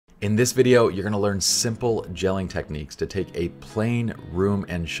In this video, you're gonna learn simple gelling techniques to take a plain room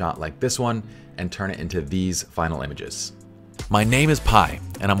end shot like this one and turn it into these final images. My name is Pi,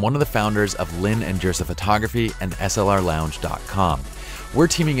 and I'm one of the founders of Lynn and Jersa Photography and SLRLounge.com. We're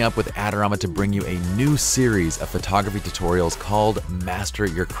teaming up with Adorama to bring you a new series of photography tutorials called Master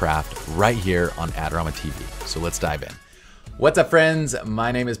Your Craft right here on Adorama TV. So let's dive in. What's up, friends?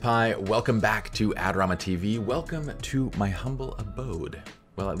 My name is Pi. Welcome back to Adorama TV. Welcome to my humble abode.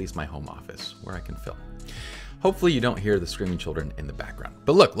 Well, at least my home office where I can film. Hopefully you don't hear the screaming children in the background.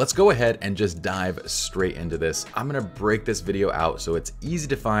 But look, let's go ahead and just dive straight into this. I'm gonna break this video out so it's easy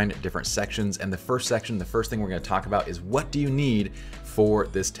to find different sections. And the first section, the first thing we're gonna talk about is what do you need for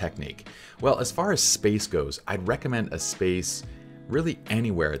this technique? Well, as far as space goes, I'd recommend a space really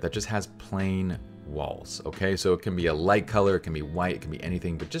anywhere that just has plain walls, okay? So it can be a light color, it can be white, it can be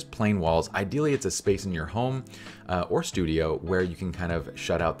anything, but just plain walls. Ideally, it's a space in your home or studio where you can kind of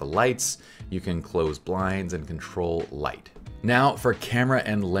shut out the lights, you can close blinds and control light. Now for camera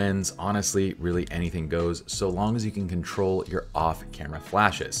and lens, honestly, really anything goes so long as you can control your off-camera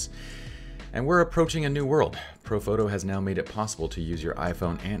flashes. And we're approaching a new world. Profoto has now made it possible to use your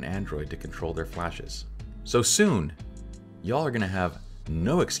iPhone and Android to control their flashes. So soon, y'all are gonna have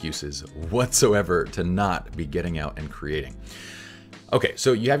no excuses whatsoever to not be getting out and creating. Okay,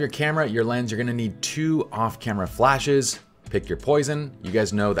 so you have your camera, your lens, you're gonna need 2 off-camera flashes. Pick your poison. You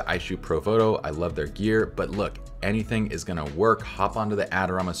guys know that I shoot Profoto. I love their gear, but look, anything is gonna work. Hop onto the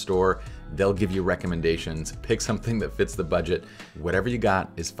Adorama store. They'll give you recommendations. Pick something that fits the budget. Whatever you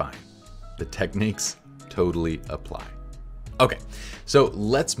got is fine. The techniques totally apply. Okay, so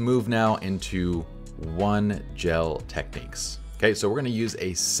let's move now into one gel techniques. Okay, so we're gonna use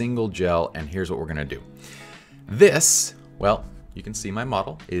a single gel, and here's what we're gonna do. This, well, you can see my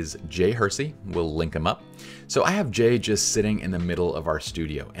model is Jay Hersey. We'll link him up. So I have Jay just sitting in the middle of our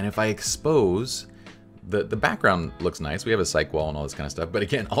studio, and if I expose, the background looks nice. We have a cyc wall and all this kind of stuff, but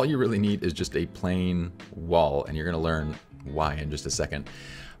again, all you really need is just a plain wall, and you're gonna learn why in just a second.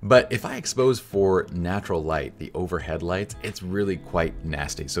 But if I expose for natural light, the overhead lights, it's really quite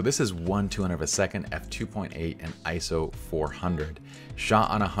nasty. So this is 1/200 of a second, f2.8 and ISO 400. Shot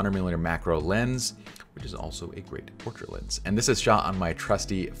on a 100mm macro lens, which is also a great portrait lens. And this is shot on my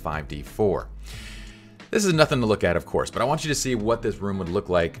trusty 5D4. This is nothing to look at, of course, but I want you to see what this room would look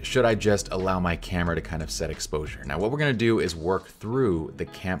like should I just allow my camera to kind of set exposure. Now, what we're gonna do is work through the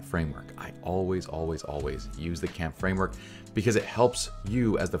camp framework. I always use the camp framework because it helps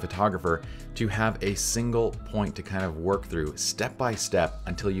you as the photographer to have a single point to kind of work through step by step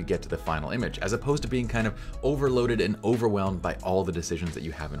until you get to the final image, as opposed to being kind of overloaded and overwhelmed by all the decisions that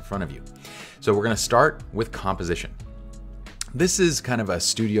you have in front of you. So we're gonna start with composition. This is kind of a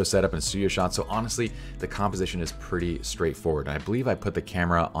studio setup and studio shot, so honestly, the composition is pretty straightforward. And I believe I put the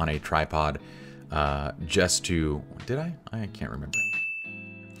camera on a tripod just to, did I? I can't remember.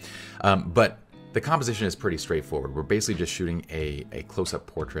 But the composition is pretty straightforward. We're basically just shooting a close-up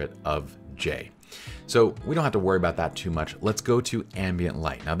portrait of Jay. So we don't have to worry about that too much. Let's go to ambient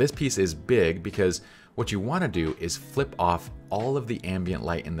light. Now this piece is big because what you wanna do is flip off all of the ambient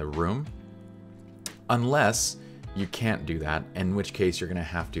light in the room, unless you can't do that, in which case you're gonna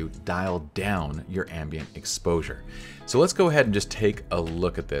have to dial down your ambient exposure. So let's go ahead and just take a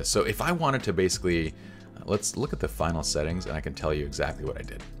look at this. So if I wanted to basically, let's look at the final settings and I can tell you exactly what I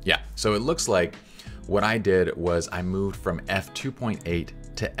did. Yeah, so it looks like what I did was I moved from f2.8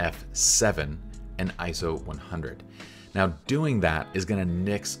 to f7 and ISO 100. Now doing that is gonna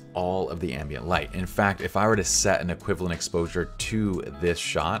nix all of the ambient light. In fact, if I were to set an equivalent exposure to this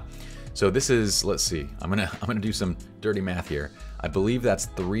shot, so this is, let's see, I'm gonna do some dirty math here. I believe that's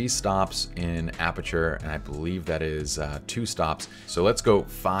 3 stops in aperture, and I believe that is 2 stops. So let's go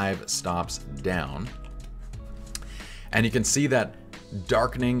 5 stops down. And you can see that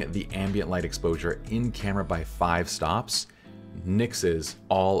darkening the ambient light exposure in camera by 5 stops nixes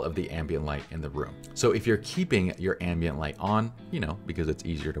all of the ambient light in the room. So if you're keeping your ambient light on, you know, because it's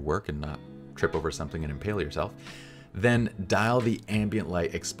easier to work and not trip over something and impale yourself, then dial the ambient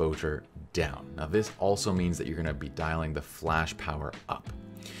light exposure down. Now this also means that you're gonna be dialing the flash power up.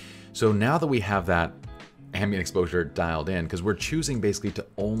 So now that we have that ambient exposure dialed in, because we're choosing basically to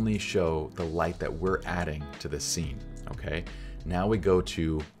only show the light that we're adding to the scene, okay? Now we go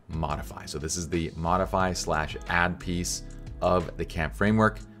to modify. So this is the modify/add piece of the camp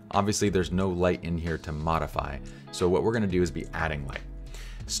framework. Obviously there's no light in here to modify. So what we're gonna do is be adding light.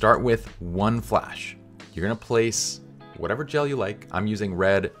 Start with 1 flash. You're gonna place whatever gel you like. I'm using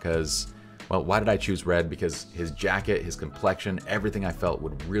red because, well, why did I choose red? Because his jacket, his complexion, everything I felt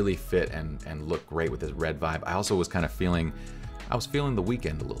would really fit and look great with his red vibe. I also was kind of feeling I was feeling the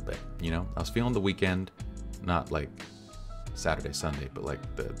weekend a little bit, you know? I was feeling the weekend, not like Saturday, Sunday, but like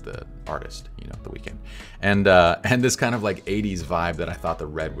the artist, you know, the weekend. And this kind of like 80s vibe that I thought the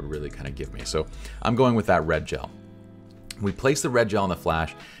red would really kind of give me. So I'm going with that red gel. We place the red gel on the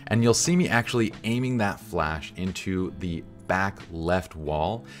flash, and you'll see me actually aiming that flash into the back left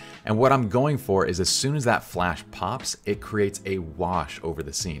wall. And what I'm going for is as soon as that flash pops, it creates a wash over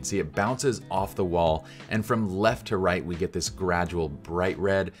the scene. See, it bounces off the wall, and from left to right, we get this gradual bright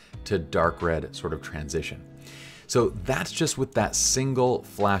red to dark red sort of transition. So that's just with that single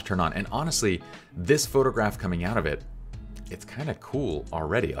flash turn on. And honestly, this photograph coming out of it, it's kind of cool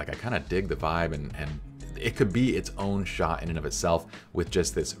already. Like I kind of dig the vibe, and it could be its own shot in and of itself with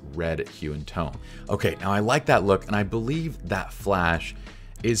just this red hue and tone. Okay, now I like that look, and I believe that flash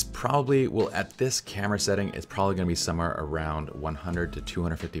is probably, well, at this camera setting, it's probably gonna be somewhere around 100 to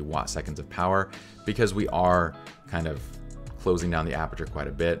 250 watt-seconds of power, because we are kind of closing down the aperture quite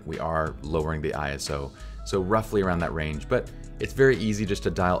a bit. We are lowering the ISO, so roughly around that range, but it's very easy just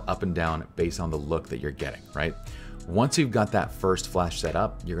to dial up and down based on the look that you're getting, right? Once you've got that first flash set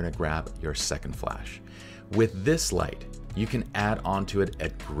up, you're gonna grab your second flash. With this light, you can add onto it a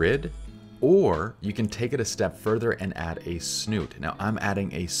grid, or you can take it a step further and add a snoot. Now I'm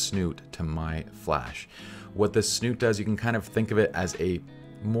adding a snoot to my flash. What the snoot does, you can kind of think of it as a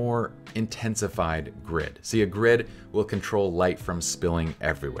more intensified grid. See, a grid will control light from spilling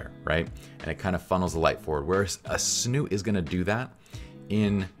everywhere, right? And it kind of funnels the light forward, whereas a snoot is gonna do that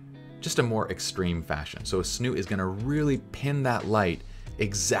in just a more extreme fashion. So a snoot is gonna really pin that light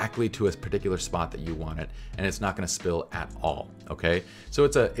exactly to a particular spot that you want it, and it's not gonna spill at all, okay? So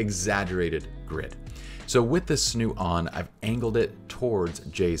it's an exaggerated grid. So with the snoot on, I've angled it towards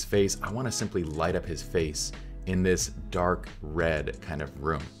Jay's face. I wanna simply light up his face in this dark red kind of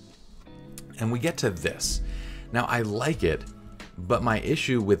room. And we get to this. Now I like it, but my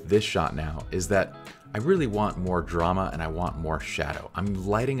issue with this shot now is that I really want more drama and I want more shadow. I'm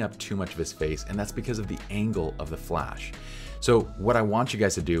lighting up too much of his face, and that's because of the angle of the flash. So what I want you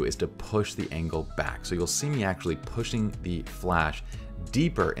guys to do is to push the angle back. So you'll see me actually pushing the flash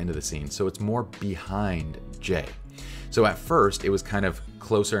deeper into the scene, so it's more behind Jay. So at first it was kind of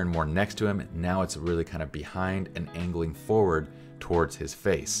closer and more next to him. Now it's really kind of behind and angling forward towards his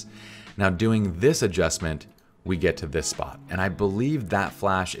face. Now doing this adjustment, we get to this spot. And I believe that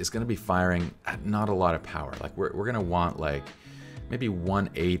flash is gonna be firing at not a lot of power. Like we're gonna want like maybe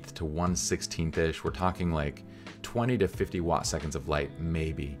 1/8 to 1/16-ish. We're talking like 20 to 50 watt-seconds of light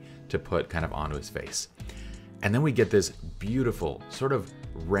maybe to put kind of onto his face. And then we get this beautiful sort of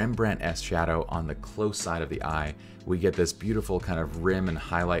Rembrandt-esque shadow on the close side of the eye. We get this beautiful kind of rim and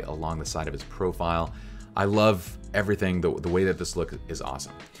highlight along the side of his profile. I love everything, the way that this look is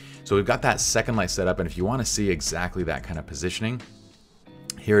awesome. So we've got that second light set up, and if you wanna see exactly that kind of positioning,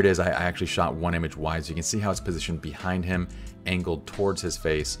 here it is. I actually shot one image wide, so you can see how it's positioned behind him, angled towards his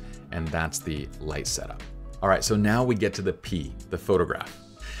face, and that's the light setup. All right, so now we get to the P, the photograph.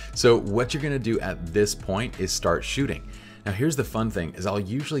 So what you're gonna do at this point is start shooting. Now here's the fun thing, is I'll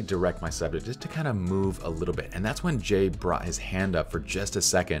usually direct my subject just to kind of move a little bit. And that's when Jay brought his hand up for just a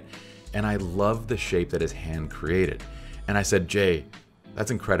second, and I love the shape that his hand created. And I said, Jay, that's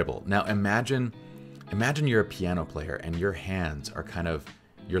incredible. Now imagine you're a piano player and your hands are kind of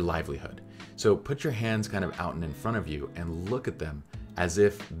your livelihood. So put your hands kind of out and in front of you and look at them as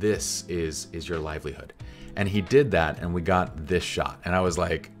if this is your livelihood. And he did that, and we got this shot. And I was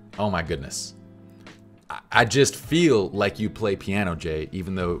like, oh my goodness. I just feel like you play piano, Jay,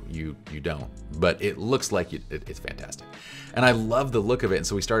 even though you don't. But it looks like it's fantastic. And I love the look of it. And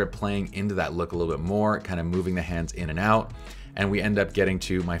so we started playing into that look a little bit more, kind of moving the hands in and out. And we end up getting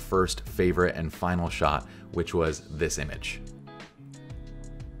to my first favorite and final shot, which was this image.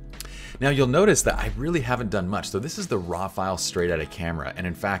 Now you'll notice that I really haven't done much. So this is the raw file straight out of camera. And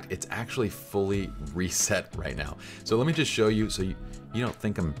in fact, it's actually fully reset right now. So let me just show you so you don't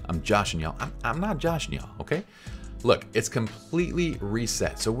think I'm joshing y'all. I'm not joshing y'all, okay? Look, it's completely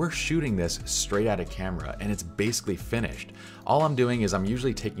reset. So we're shooting this straight out of camera, and it's basically finished. All I'm doing is I'm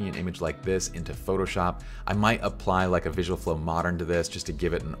usually taking an image like this into Photoshop. I might apply like a Visual Flow Modern to this just to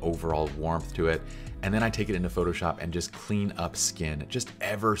give it an overall warmth to it. And then I take it into Photoshop and just clean up skin just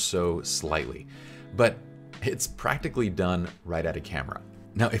ever so slightly. But it's practically done right out of camera.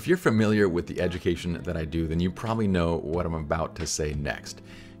 Now, if you're familiar with the education that I do, then you probably know what I'm about to say next.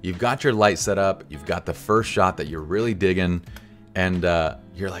 You've got your light set up, you've got the first shot that you're really digging, and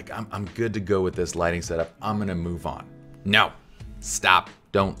you're like, I'm good to go with this lighting setup, I'm gonna move on. No, stop,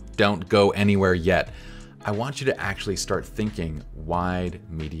 don't go anywhere yet. I want you to actually start thinking wide,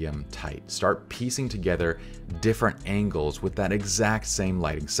 medium, tight. Start piecing together different angles with that exact same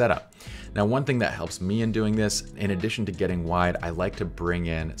lighting setup. Now, one thing that helps me in doing this, in addition to getting wide, I like to bring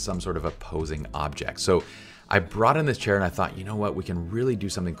in some sort of opposing object. So I brought in this chair and I thought, you know what, we can really do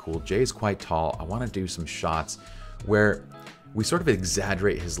something cool. Jay's quite tall. I want to do some shots where we sort of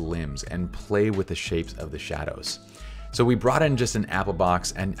exaggerate his limbs and play with the shapes of the shadows. So we brought in just an apple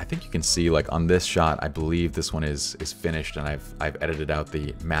box, and I think you can see, like on this shot, I believe this one is finished, and I've edited out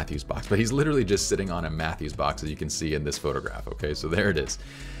the Matthews box, but he's literally just sitting on a Matthews box, as you can see in this photograph. Okay, so there it is.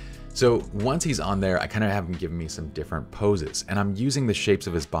 So once he's on there, I kind of have him give me some different poses, and I'm using the shapes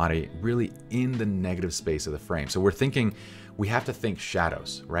of his body really in the negative space of the frame. So we have to think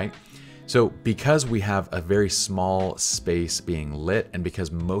shadows, right? So because we have a very small space being lit, and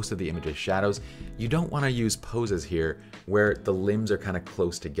because most of the image is shadows, you don't want to use poses here where the limbs are kind of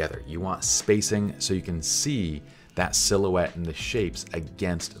close together. You want spacing so you can see that silhouette and the shapes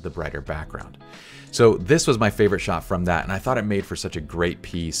against the brighter background. So this was my favorite shot from that, and I thought it made for such a great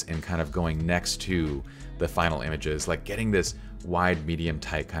piece in kind of going next to the final images, like getting this wide, medium,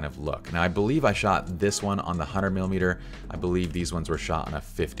 tight kind of look. Now I believe I shot this one on the 100mm. I believe these ones were shot on a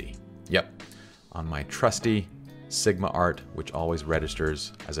 50. Yep, on my trusty Sigma Art, which always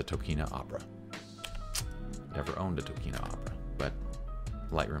registers as a Tokina Opera. Never owned a Tokina Opera, but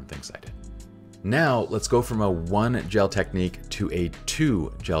Lightroom thinks I did. Now let's go from a 1 gel technique to a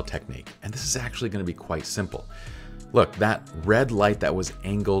 2 gel technique. And this is actually going to be quite simple. Look, that red light that was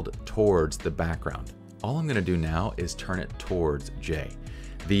angled towards the background. All I'm going to do now is turn it towards Jay.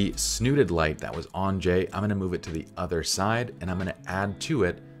 The snooted light that was on Jay, I'm going to move it to the other side, and I'm going to add to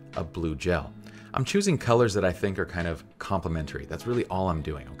it a blue gel. I'm choosing colors that I think are kind of complementary. That's really all I'm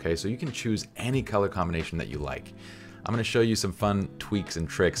doing, okay? So you can choose any color combination that you like. I'm gonna show you some fun tweaks and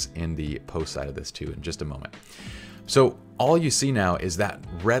tricks in the post side of this too in just a moment. So all you see now is that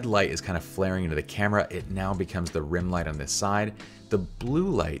red light is kind of flaring into the camera. It now becomes the rim light on this side. The blue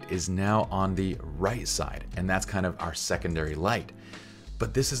light is now on the right side, and that's kind of our secondary light.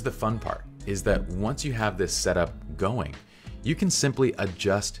 But this is the fun part, is that once you have this setup going, you can simply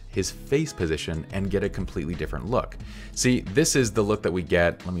adjust his face position and get a completely different look. See, this is the look that we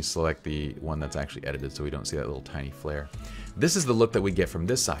get. Let me select the one that's actually edited so we don't see that little tiny flare. This is the look that we get from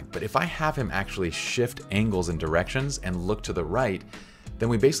this side. But if I have him actually shift angles and directions and look to the right, then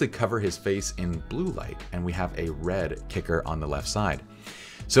we basically cover his face in blue light and we have a red kicker on the left side.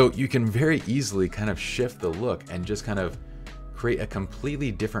 So you can very easily kind of shift the look and just kind of create a completely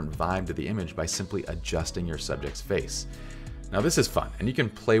different vibe to the image by simply adjusting your subject's face. Now this is fun, and you can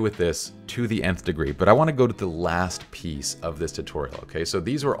play with this to the nth degree, but I want to go to the last piece of this tutorial, okay? So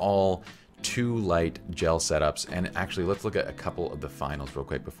these were all 2 light gel setups, and actually let's look at a couple of the finals real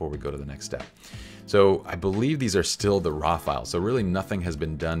quick before we go to the next step. So I believe these are still the raw files, so really nothing has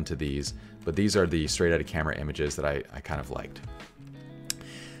been done to these, but these are the straight out of camera images that I kind of liked.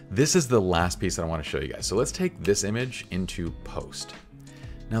 This is the last piece that I want to show you guys. So let's take this image into post.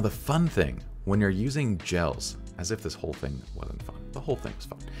 Now the fun thing, when you're using gels, as if this whole thing wasn't fun. The whole thing was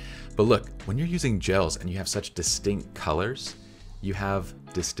fun. But look, when you're using gels and you have such distinct colors, you have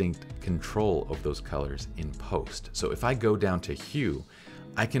distinct control of those colors in post. So if I go down to hue,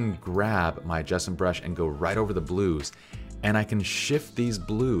 I can grab my adjustment brush and go right over the blues, and I can shift these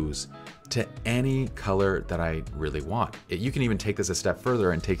blues to any color that I really want. You can even take this a step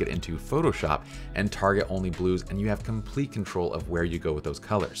further and take it into Photoshop and target only blues, and you have complete control of where you go with those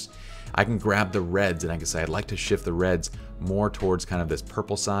colors. I can grab the reds and I can say I'd like to shift the reds more towards kind of this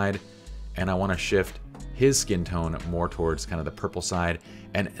purple side, and I want to shift his skin tone more towards kind of the purple side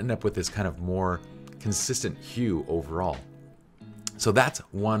and end up with this kind of more consistent hue overall. So that's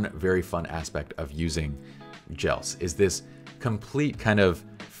one very fun aspect of using gels, is this complete kind of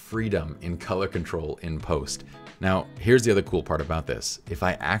freedom in color control in post. Now, here's the other cool part about this. If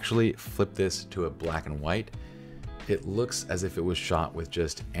I actually flip this to a black and white, it looks as if it was shot with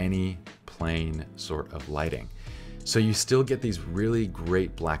just any plain sort of lighting. So you still get these really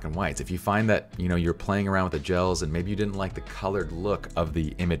great black and whites. If you find that, you know, you're playing around with the gels and maybe you didn't like the colored look of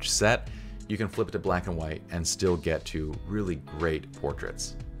the image set, you can flip it to black and white and still get to really great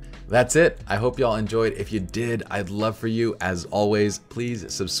portraits. That's it. I hope y'all enjoyed. If you did, I'd love for you, as always,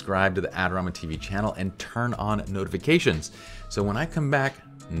 please subscribe to the Adorama TV channel and turn on notifications. So when I come back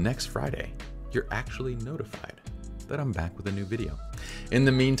next Friday, you're actually notified that I'm back with a new video. In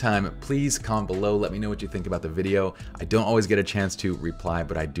the meantime, please comment below. Let me know what you think about the video. I don't always get a chance to reply,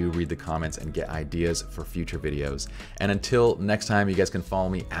 but I do read the comments and get ideas for future videos. And until next time, you guys can follow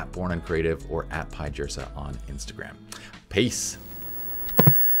me at Born Uncreative or at PyJersa on Instagram. Peace.